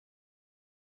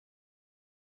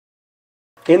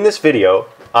In this video,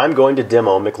 I'm going to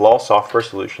demo McLaw Software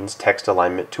Solutions Text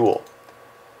Alignment Tool.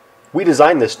 We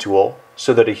designed this tool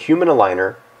so that a human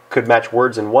aligner could match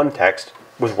words in one text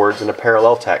with words in a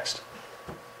parallel text.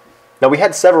 Now, we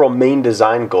had several main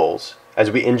design goals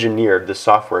as we engineered this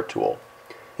software tool.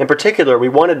 In particular, we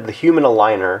wanted the human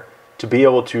aligner to be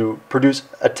able to produce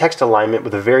a text alignment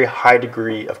with a very high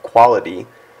degree of quality,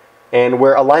 and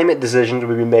where alignment decisions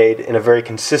would be made in a very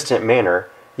consistent manner,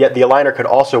 yet the aligner could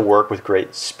also work with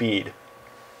great speed.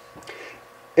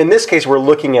 In this case, we're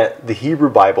looking at the Hebrew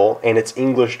Bible and its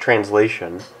English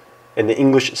translation in the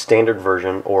English Standard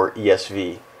Version, or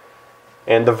ESV.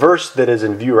 And the verse that is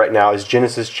in view right now is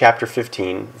Genesis chapter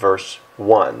 15, verse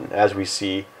 1, as we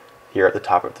see here at the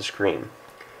top of the screen.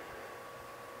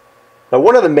 Now,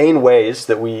 one of the main ways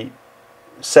that we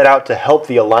set out to help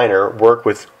the aligner work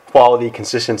with quality,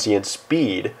 consistency, and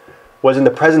speed was in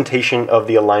the presentation of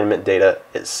the alignment data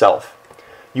itself.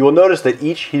 You will notice that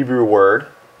each Hebrew word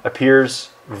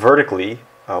appears vertically,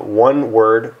 one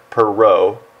word per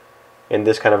row, in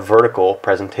this kind of vertical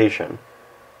presentation.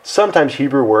 Sometimes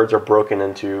Hebrew words are broken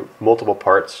into multiple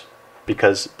parts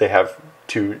because they have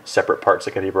two separate parts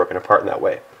that can be broken apart in that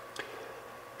way.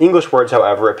 English words,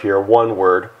 however, appear one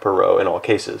word per row in all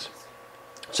cases,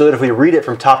 so that if we read it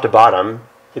from top to bottom,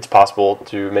 it's possible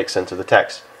to make sense of the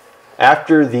text.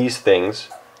 After these things,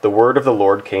 the word of the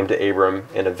Lord came to Abram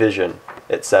in a vision,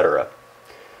 etc.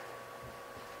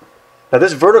 Now,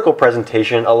 this vertical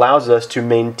presentation allows us to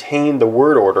maintain the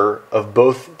word order of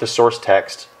both the source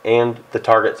text and the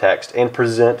target text and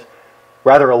present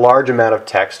rather a large amount of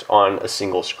text on a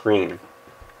single screen.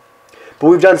 But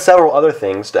we've done several other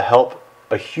things to help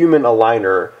a human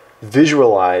aligner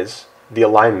visualize the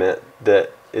alignment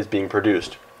that is being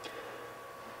produced.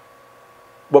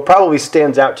 What probably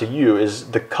stands out to you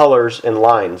is the colors and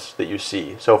lines that you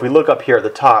see. So if we look up here at the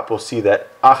top, we'll see that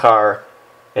achar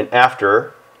and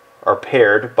after are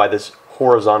paired by this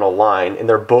horizontal line, and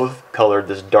they're both colored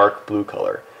this dark blue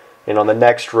color. And on the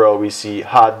next row, we see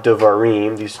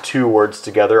ha-devarim, these two words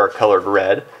together are colored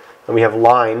red, and we have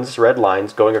lines, red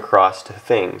lines, going across to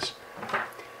things.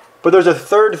 But there's a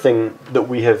third thing that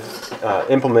we have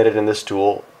implemented in this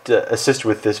tool to assist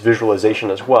with this visualization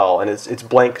as well, and it's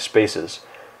blank spaces.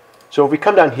 So if we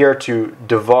come down here to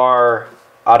Devar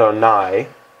Adonai,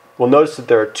 we'll notice that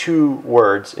there are two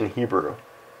words in Hebrew,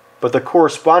 but the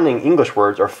corresponding English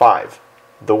words are five: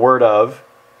 the word of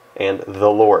and the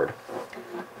Lord.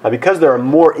 Now, because there are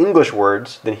more English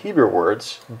words than Hebrew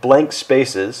words, blank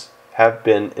spaces have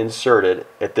been inserted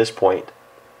at this point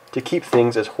to keep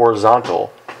things as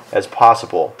horizontal as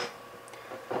possible.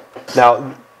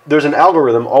 Now, there's an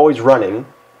algorithm always running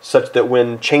such that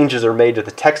when changes are made to the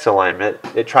text alignment,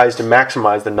 it tries to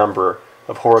maximize the number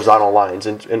of horizontal lines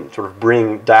and sort of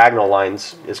bring diagonal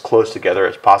lines as close together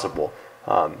as possible.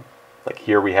 Like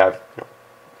here we have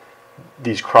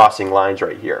these crossing lines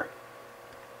right here.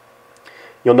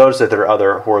 You'll notice that there are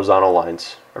other horizontal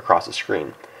lines across the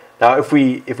screen. Now, if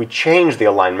we change the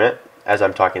alignment, as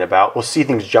I'm talking about, we'll see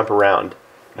things jump around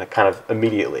kind of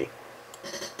immediately.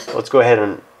 So let's go ahead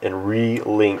and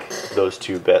re-link those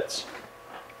two bits.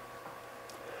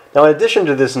 Now, in addition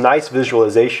to this nice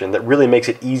visualization that really makes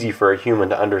it easy for a human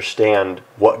to understand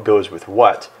what goes with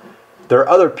what, there are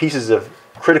other pieces of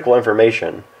critical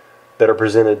information that are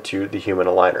presented to the human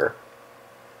aligner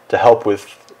to help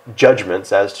with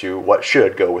judgments as to what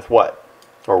should go with what,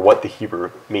 or what the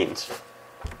Hebrew means.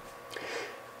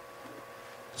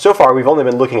 So far, we've only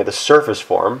been looking at the surface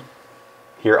form,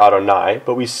 here Adonai,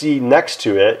 but we see next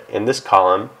to it, in this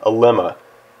column, a lemma.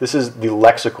 This is the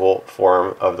lexical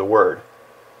form of the word.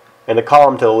 In the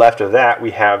column to the left of that,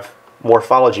 we have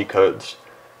morphology codes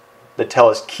that tell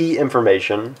us key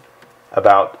information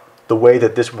about the way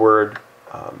that this word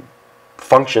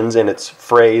functions in its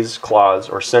phrase, clause,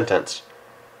 or sentence.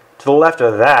 To the left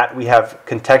of that, we have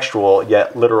contextual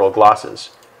yet literal glosses.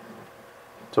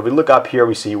 So if we look up here,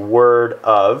 we see word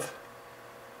of,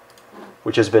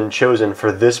 which has been chosen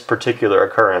for this particular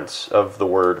occurrence of the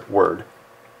word word.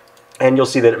 And you'll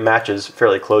see that it matches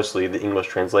fairly closely the English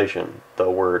translation, the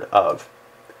word of.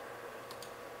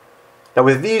 Now,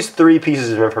 with these three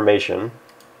pieces of information,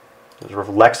 sort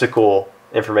of lexical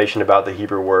information about the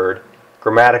Hebrew word,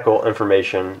 grammatical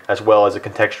information, as well as a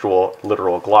contextual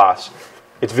literal gloss,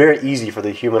 it's very easy for the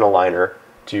human aligner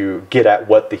to get at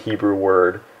what the Hebrew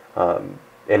word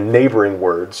and neighboring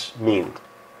words mean.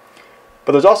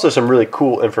 But there's also some really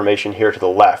cool information here to the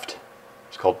left.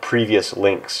 It's called previous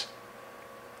links.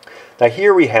 Now,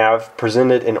 here we have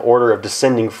presented in order of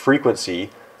descending frequency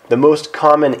the most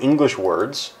common English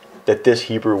words that this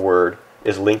Hebrew word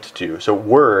is linked to. So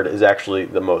word is actually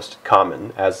the most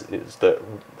common, as is the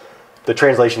the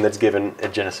translation that's given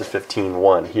in Genesis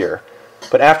 15:1 here.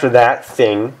 But after that,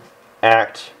 thing,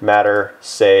 act, matter,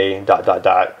 say, ...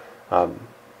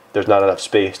 there's not enough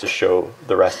space to show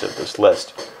the rest of this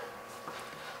list.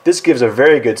 This gives a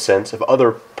very good sense of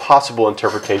other possible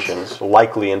interpretations,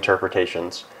 likely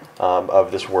interpretations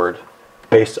of this word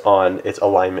based on its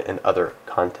alignment in other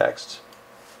contexts.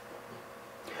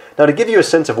 Now, to give you a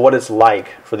sense of what it's like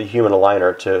for the human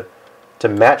aligner to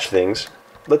match things,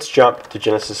 let's jump to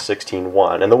Genesis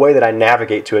 16:1. And the way that I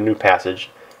navigate to a new passage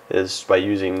is by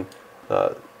using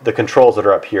the controls that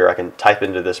are up here. I can type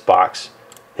into this box,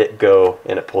 hit go,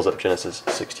 and it pulls up Genesis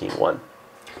 16:1.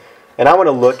 And I want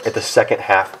to look at the second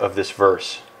half of this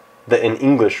verse that in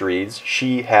English reads,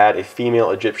 "She had a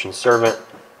female Egyptian servant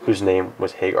whose name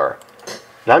was Hagar."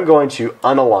 And I'm going to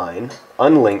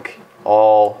unlink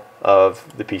all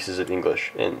of the pieces of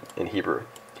English in Hebrew.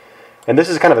 And this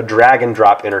is kind of a drag and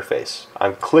drop interface.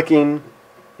 I'm clicking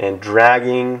and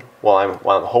dragging while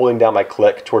I'm holding down my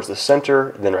click towards the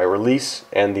center, then I release,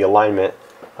 and the alignment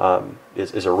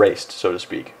is erased, so to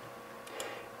speak.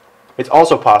 It's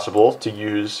also possible to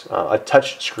use a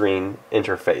touch screen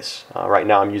interface. Right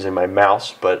now I'm using my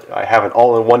mouse, but I have an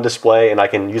all-in-one display and I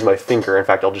can use my finger. In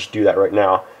fact, I'll just do that right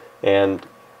now and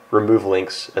remove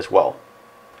links as well.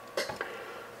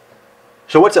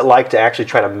 So what's it like to actually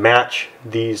try to match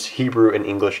these Hebrew and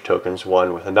English tokens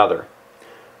one with another?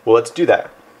 Well, let's do that.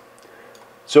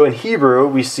 So in Hebrew,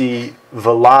 we see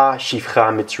V'la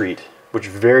shifcha mitzrit, which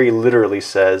very literally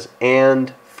says,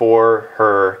 and for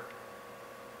her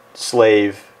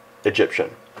slave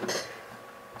Egyptian.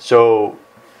 So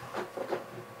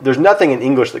there's nothing in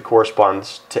English that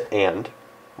corresponds to and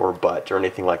or but or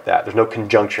anything like that. There's no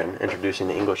conjunction introducing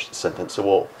the English sentence,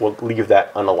 so we'll leave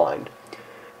that unaligned.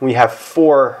 We have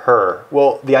for her.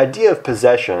 Well, the idea of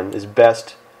possession is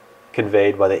best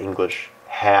conveyed by the English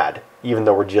had, even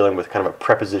though we're dealing with kind of a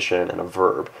preposition and a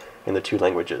verb in the two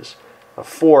languages.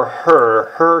 For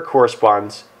her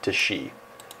corresponds to she.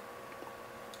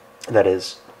 That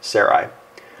is Sarai.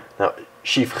 Now,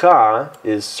 shifcha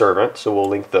is servant, so we'll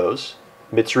link those.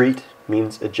 Mitzrit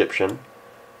means Egyptian.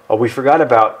 We forgot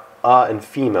about and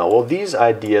female. Well, these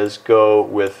ideas go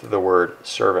with the word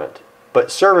servant.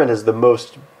 But servant is the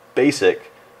most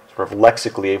basic, sort of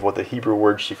lexically, of what the Hebrew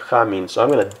word shifcha means. So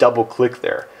I'm going to double click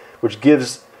there, which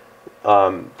gives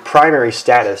primary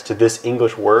status to this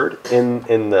English word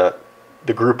in the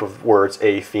group of words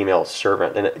a female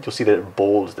servant. And you'll see that it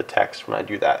bolds the text when I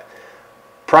do that.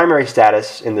 Primary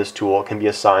status in this tool can be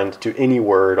assigned to any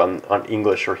word on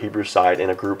English or Hebrew side in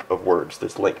a group of words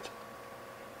that's linked.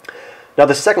 Now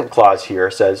the second clause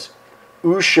here says,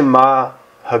 Ushema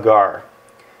Hagar.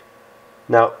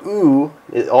 Now,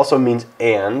 it also means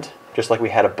and, just like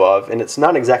we had above, and it's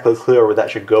not exactly clear where that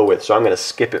should go with, so I'm going to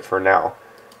skip it for now.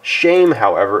 Shame,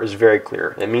 however, is very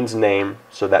clear. It means name,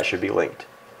 so that should be linked.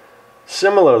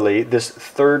 Similarly, this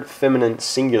third feminine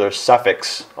singular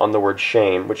suffix on the word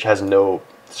shame, which has no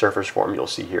surface form, you'll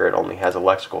see here, it only has a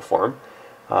lexical form.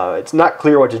 It's not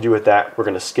clear what to do with that. We're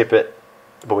going to skip it,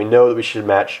 but we know that we should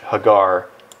match Hagar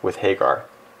with Hagar.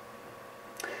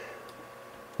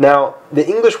 Now, the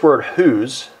English word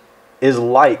whose is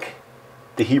like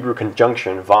the Hebrew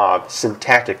conjunction vav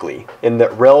syntactically, in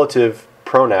that relative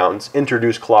pronouns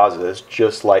introduce clauses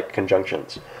just like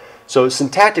conjunctions. So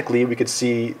syntactically, we could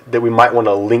see that we might want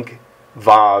to link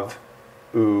vav,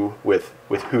 u, with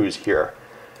whose here.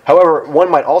 However,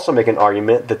 one might also make an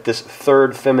argument that this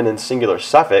third feminine singular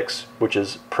suffix, which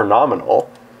is pronominal,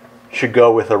 should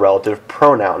go with a relative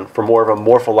pronoun for more of a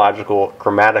morphological,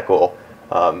 grammatical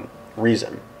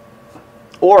reason.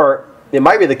 Or it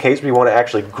might be the case we want to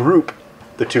actually group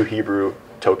the two Hebrew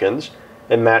tokens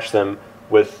and match them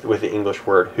with the English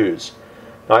word whose.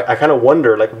 Now, I kind of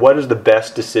wonder, like, what is the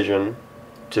best decision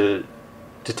to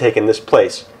take in this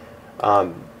place?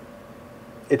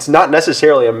 It's not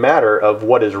necessarily a matter of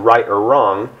what is right or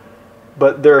wrong,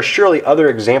 but there are surely other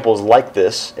examples like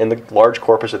this in the large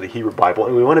corpus of the Hebrew Bible,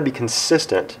 and we want to be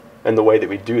consistent in the way that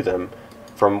we do them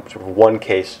from sort of one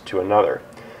case to another.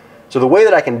 So the way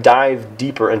that I can dive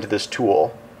deeper into this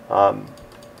tool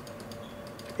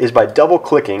is by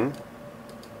double-clicking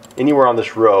anywhere on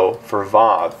this row for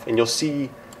Vav, and you'll see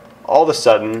all of a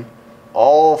sudden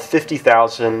all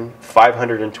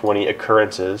 50,520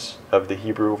 occurrences of the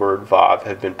Hebrew word Vav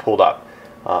have been pulled up,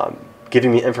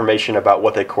 giving me information about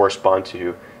what they correspond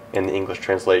to in the English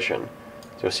translation.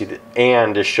 So you'll see that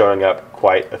and is showing up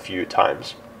quite a few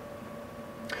times.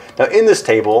 Now in this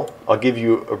table, I'll give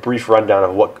you a brief rundown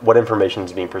of what information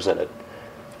is being presented.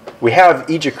 We have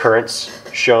each occurrence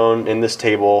shown in this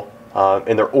table,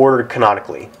 and they're ordered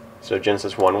canonically. So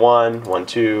Genesis 1:1,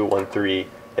 1:2, 1:3,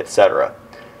 etc.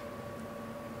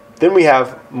 Then we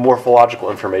have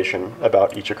morphological information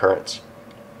about each occurrence.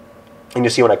 And you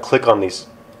see when I click on these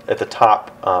at the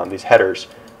top, these headers,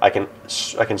 I can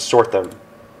sort them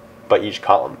by each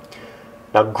column.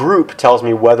 Now group tells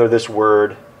me whether this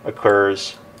word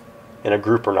occurs in a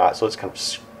group or not. So let's kind of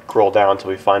scroll down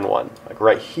until we find one. Like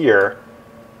right here,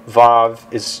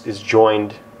 vav is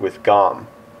joined with gam.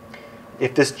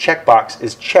 If this checkbox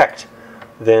is checked,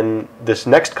 then this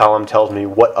next column tells me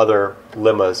what other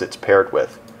lemmas it's paired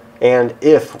with, and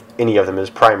if any of them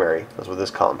is primary. That's what this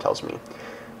column tells me.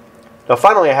 Now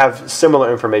finally, I have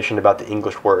similar information about the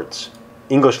English words.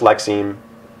 English lexeme,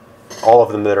 all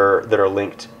of them that are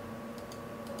linked.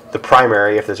 The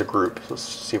primary, if there's a group. So let's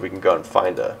see if we can go and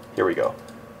find a, here we go.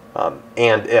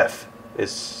 And if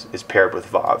is paired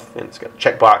with vav, and it's got a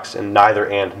checkbox, and neither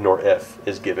and nor if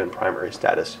is given primary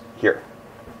status here.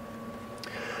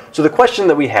 So the question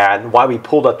that we had, why we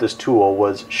pulled up this tool,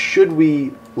 was should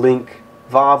we link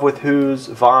vav with whose,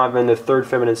 vav and the third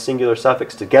feminine singular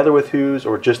suffix together with whose,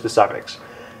 or just the suffix?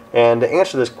 And to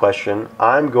answer this question,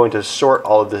 I'm going to sort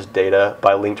all of this data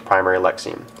by linked primary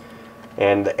lexeme.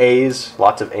 And the A's,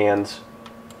 lots of ands,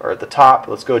 are at the top.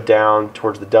 Let's go down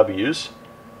towards the W's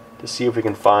to see if we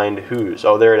can find whose.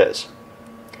 Oh, there it is.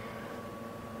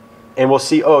 And we'll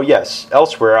see, oh yes,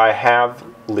 elsewhere I have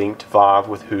linked vav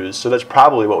with whose, so that's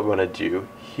probably what we want to do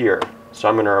here. So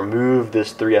I'm going to remove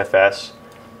this 3fs,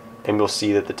 and we'll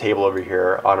see that the table over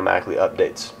here automatically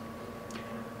updates.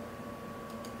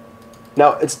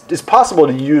 Now it's possible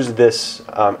to use this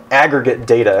aggregate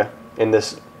data in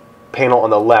this panel on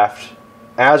the left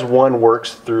as one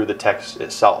works through the text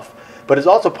itself, but it's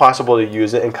also possible to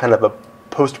use it in kind of a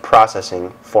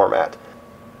post-processing format.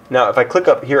 Now if I click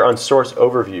up here on Source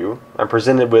Overview, I'm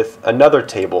presented with another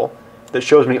table that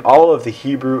shows me all of the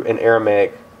Hebrew and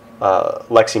Aramaic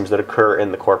lexemes that occur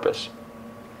in the corpus.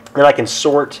 And I can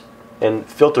sort and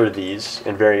filter these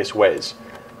in various ways.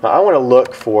 Now I want to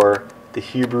look for the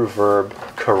Hebrew verb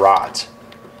karat,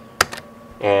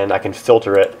 and I can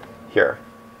filter it here.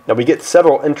 Now we get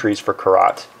several entries for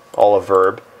karat, all a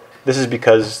verb. This is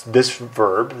because this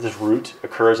verb, this root,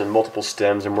 occurs in multiple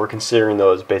stems, and we're considering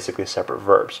those basically separate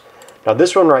verbs. Now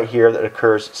this one right here that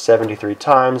occurs 73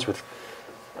 times with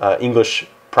English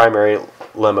primary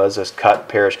lemmas as cut,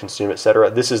 perish, consume, etc.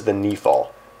 This is the Nephal.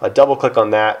 I double click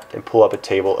on that and pull up a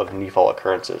table of Nephal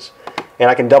occurrences. And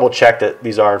I can double check that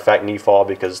these are in fact Nephal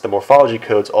because the morphology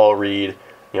codes all read,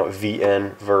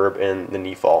 VN, verb, in the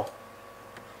Nephal.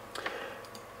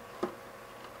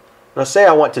 Now say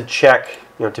I want to check,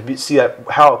 see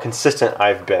how consistent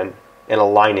I've been in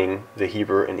aligning the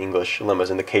Hebrew and English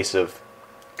lemmas in the case of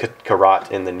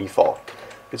karat in the Nephal.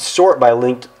 It's sort by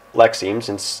linked lexemes,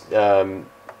 and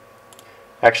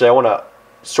actually I want to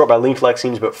sort by linked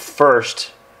lexemes, but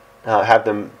first have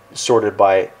them sorted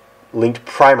by linked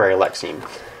primary lexeme.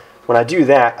 When I do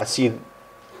that, I see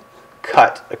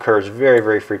cut occurs very,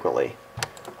 very frequently,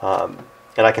 and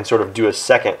I can sort of do a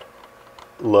second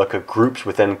look of groups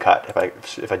within cut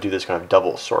if I do this kind of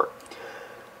double sort.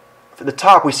 At the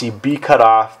top we see be cut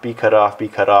off, be cut off, be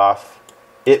cut off,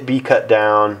 it be cut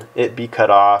down, it be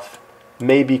cut off,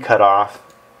 may be cut off,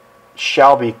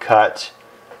 shall be cut.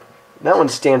 That one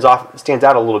stands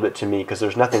out a little bit to me because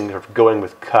there's nothing going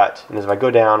with cut. And as I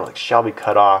go down, like shall be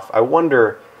cut off, I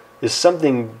wonder, is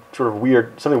something sort of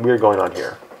weird, going on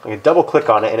here? I can double click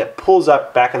on it and it pulls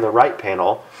up back in the right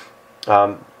panel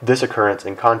this occurrence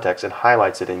in context and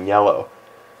highlights it in yellow.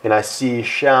 And I see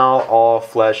shall all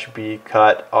flesh be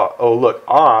cut off. Oh look,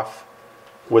 off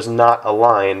was not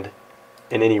aligned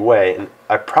in any way, and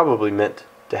I probably meant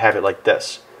to have it like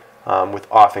this,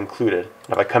 with off included.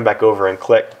 If I come back over and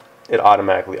click, it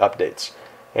automatically updates.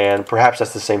 And perhaps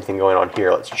that's the same thing going on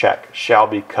here. Let's check. Shall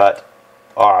be cut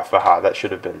off. Aha, that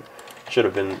should have been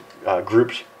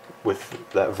grouped with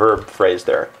that verb phrase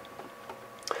there.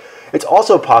 It's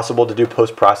also possible to do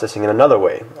post-processing in another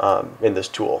way in this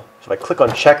tool. So if I click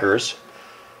on checkers,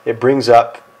 it brings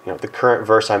up the current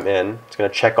verse I'm in. It's going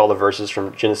to check all the verses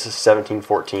from Genesis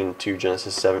 17:14 to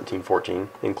Genesis 17:14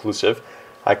 inclusive.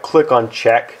 I click on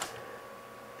check,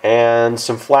 and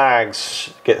some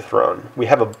flags get thrown. We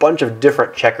have a bunch of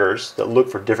different checkers that look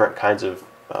for different kinds of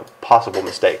possible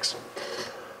mistakes.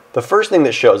 The first thing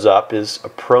that shows up is a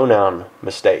pronoun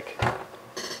mistake.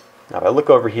 Now if I look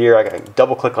over here, I can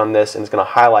double click on this and it's going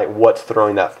to highlight what's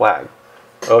throwing that flag.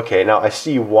 Okay, now I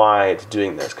see why it's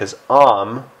doing this, because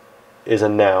is a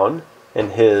noun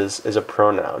and his is a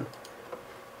pronoun.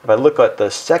 If I look at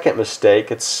the second mistake,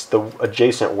 it's the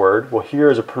adjacent word. Well, here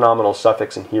is a pronominal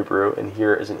suffix in Hebrew, and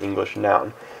here is an English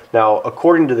noun. Now,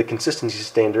 according to the consistency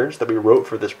standards that we wrote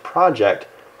for this project,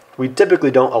 we typically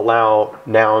don't allow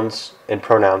nouns and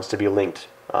pronouns to be linked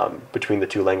between the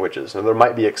two languages. And there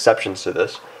might be exceptions to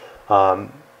this,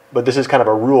 but this is kind of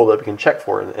a rule that we can check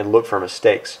for and look for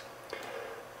mistakes.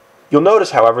 You'll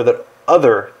notice, however, that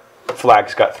other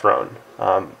flags got thrown.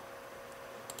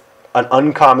 An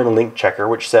uncommon link checker,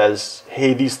 which says,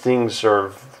 hey, these things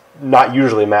are not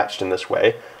usually matched in this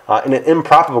way, and an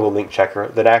improbable link checker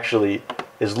that actually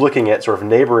is looking at sort of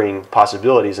neighboring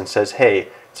possibilities and says, hey,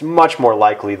 it's much more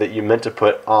likely that you meant to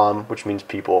put which means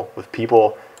people, with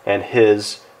people, and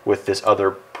his with this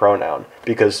other pronoun,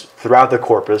 because throughout the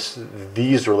corpus,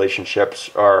 these relationships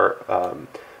are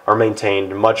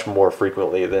maintained much more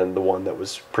frequently than the one that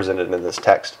was presented in this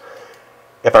text.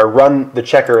 If I run the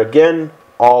checker again,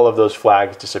 all of those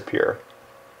flags disappear.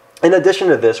 In addition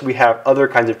to this, we have other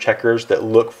kinds of checkers that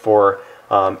look for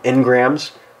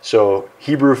n-grams, so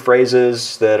Hebrew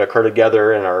phrases that occur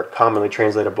together and are commonly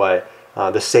translated by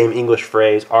the same English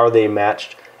phrase. Are they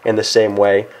matched in the same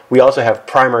way? We also have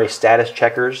primary status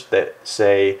checkers that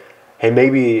say, hey,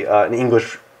 maybe an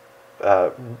English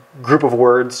group of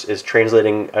words is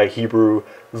translating a Hebrew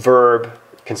verb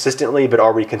consistently, but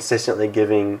are we consistently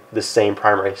giving the same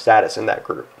primary status in that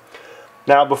group?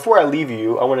 Now, before I leave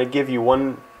you, I want to give you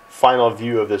one final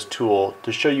view of this tool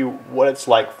to show you what it's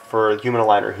like for a human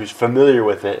aligner who's familiar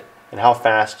with it and how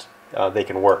fast they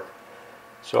can work.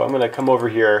 So I'm going to come over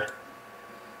here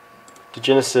to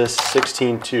Genesis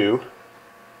 16:2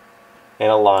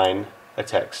 and align a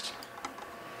text.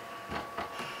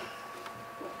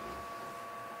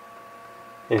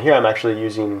 And here I'm actually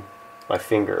using my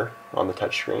finger on the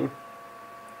touch screen.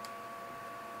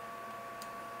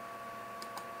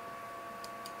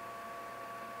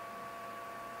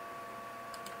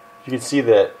 You can see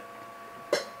that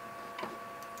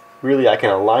really I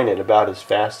can align it about as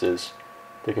fast as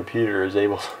the computer is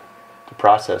able to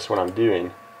process what I'm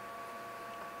doing.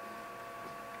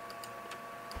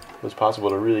 It's possible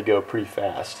to really go pretty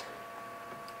fast.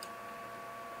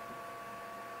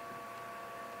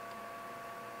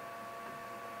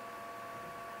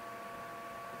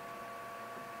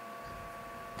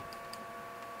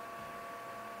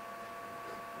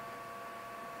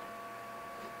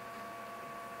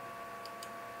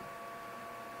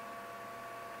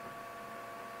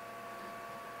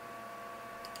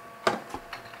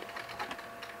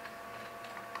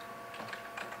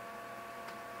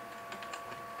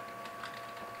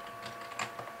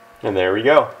 And there we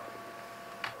go.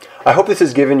 I hope this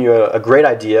has given you a great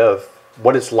idea of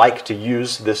what it's like to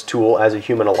use this tool as a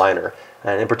human aligner,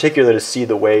 and in particular to see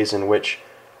the ways in which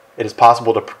it is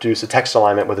possible to produce a text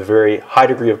alignment with a very high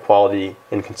degree of quality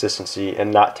and consistency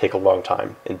and not take a long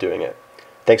time in doing it.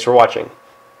 Thanks for watching.